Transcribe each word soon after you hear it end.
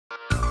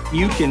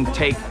You can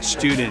take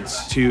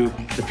students to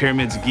the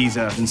pyramids of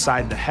Giza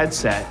inside the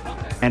headset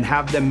and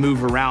have them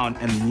move around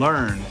and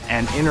learn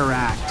and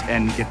interact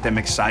and get them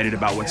excited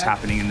about what's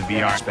happening in the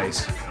VR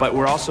space. But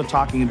we're also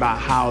talking about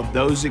how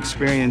those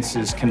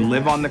experiences can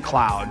live on the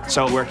cloud.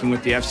 So working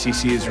with the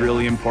FCC is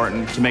really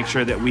important to make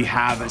sure that we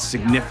have a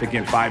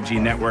significant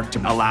 5G network to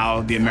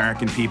allow the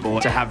American people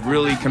to have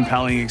really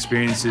compelling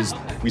experiences.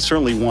 We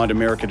certainly want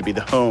America to be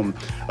the home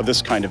of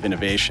this kind of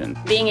innovation.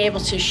 Being able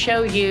to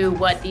show you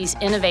what these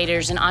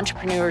innovators and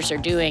entrepreneurs are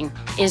doing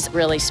is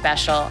really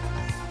special.